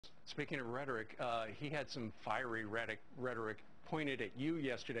Speaking of rhetoric, he had some fiery rhetoric pointed at you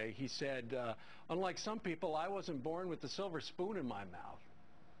yesterday. He said, unlike some people, I wasn't born with the silver spoon in my mouth.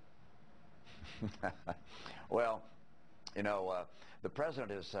 Well, you know, the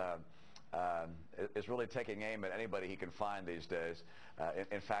president is really taking aim at anybody he can find these days.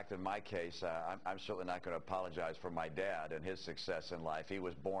 In fact, in my case, I'm certainly not going to apologize for my dad and his success in life. He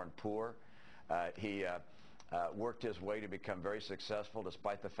was born poor. He worked his way to become very successful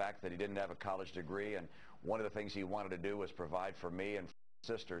despite the fact that he didn't have a college degree, and one of the things he wanted to do was provide for me and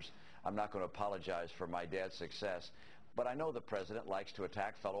sisters. I'm not going to apologize for my dad's success, but I know the president likes to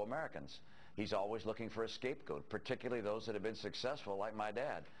attack fellow Americans. He's always looking for a scapegoat, particularly those that have been successful like my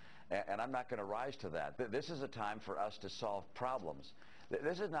dad. And I'm not going to rise to that. This is a time for us to solve problems.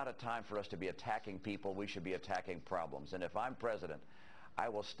 This is not a time for us to be attacking people. We should be attacking problems. And if I'm president, I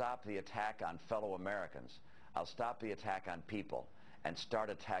will stop the attack on fellow Americans. I'll stop the attack on people and start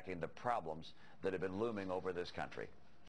attacking the problems that have been looming over this country.